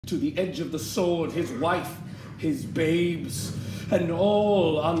To the edge of the sword, his wife, his babes, and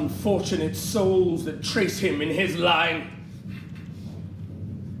all unfortunate souls that trace him in his line.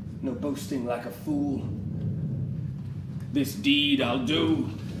 No boasting like a fool. This deed I'll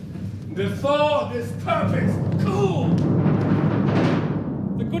do before this purpose cool.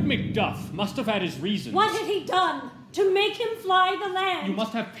 The good Macduff must have had his reasons. What had he done to make him fly the land? You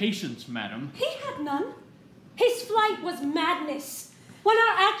must have patience, madam. He had none. His flight was madness. When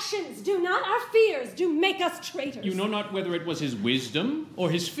our actions do not, our fears do make us traitors. You know not whether it was his wisdom or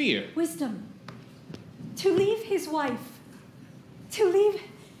his fear. Wisdom. To leave his wife. To leave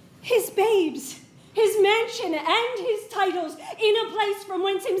his babes, his mansion, and his titles in a place from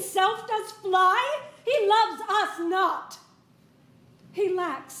whence himself does fly. He loves us not. He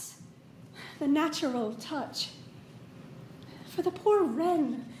lacks the natural touch. For the poor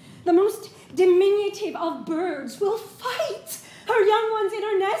wren, the most diminutive of birds, will fight her young ones in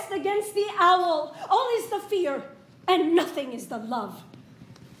her nest against the owl. All is the fear, and nothing is the love.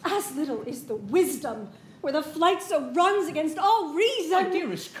 As little is the wisdom, where the flight so runs against all reason. My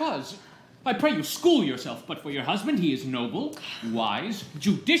dearest coz, I pray you school yourself, but for your husband he is noble, wise,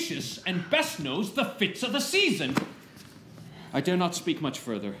 judicious, and best knows the fits of the season. I dare not speak much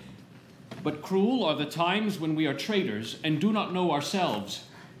further, but cruel are the times when we are traitors and do not know ourselves,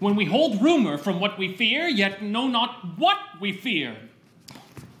 when we hold rumor from what we fear, yet know not what we fear.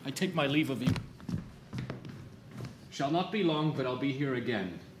 I take my leave of you. Shall not be long, but I'll be here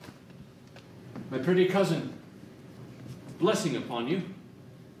again. My pretty cousin, blessing upon you.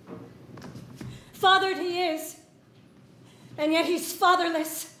 Fathered he is, and yet he's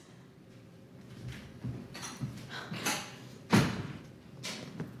fatherless.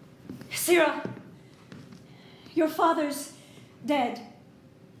 Sirrah, your father's dead.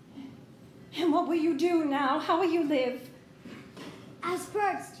 And what will you do now? How will you live? As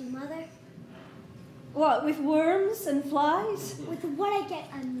birds do, Mother. What, with worms and flies? With what I get,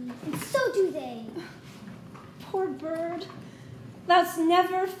 I mean, and so do they. Poor bird. Thou'st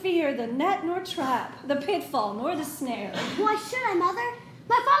never fear the net nor trap, the pitfall nor the snare. Why should I, Mother?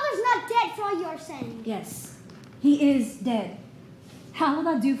 My father's not dead for all you're saying. Yes, he is dead. How will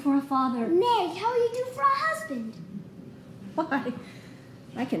thou do for a father? Nay, how will you do for a husband? Why,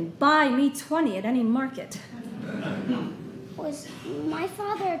 I can buy me 20 at any market. Was my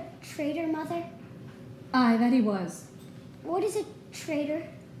father a traitor, Mother? Aye, that he was. What is a traitor?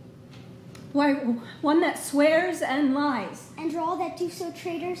 Why, one that swears and lies. And are all that do so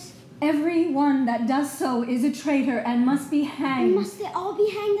traitors? Every one that does so is a traitor and must be hanged. And must they all be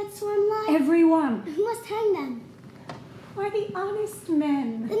hanged that swear and lie? Every one. Who must hang them? Why, the honest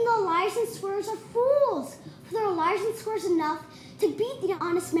men. Then the liars and swearers are fools, for there are liars and swearers enough to beat the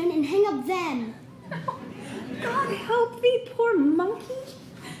honest men and hang up them. God help thee, poor monkey.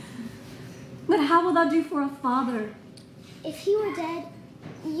 But how will thou do for a father? If he were dead,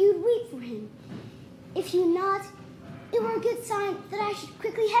 you'd weep for him. If you not, it were a good sign that I should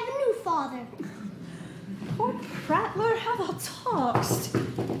quickly have a new father. Poor prattler, how thou talk'st.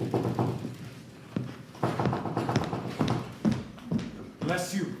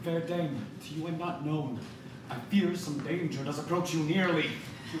 Bless you, fair dame, to you am not known. I fear some danger does approach you nearly.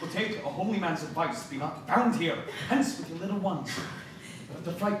 You will take a holy man's advice, be not found here, hence with your little ones. But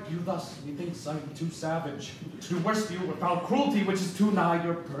to fright you thus, methinks I am too savage. To do worse to you with foul cruelty, which is too nigh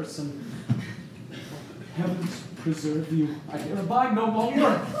your person. Heavens preserve you, I dare abide no longer.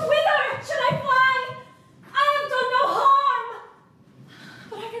 Whither should I fly? I have done no harm.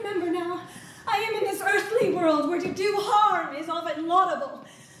 But I remember now, I am in this earthly world where to do harm is often laudable.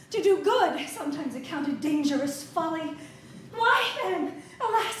 To do good, sometimes accounted dangerous folly. Why then,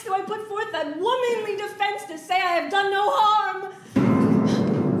 alas, do I put forth that womanly defense to say I have done no harm?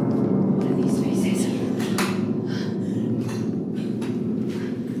 What are these faces?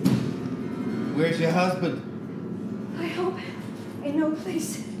 Where's your husband? I hope in no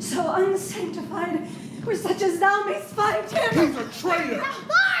place so unsanctified where such as thou mayst find him. He's a traitor!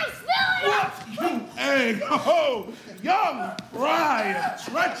 Lies, villainy! What? You egg! Oh, young bride of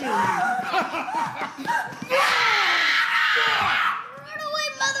treachery! Run away,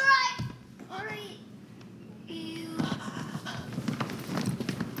 Mother, I hurry you.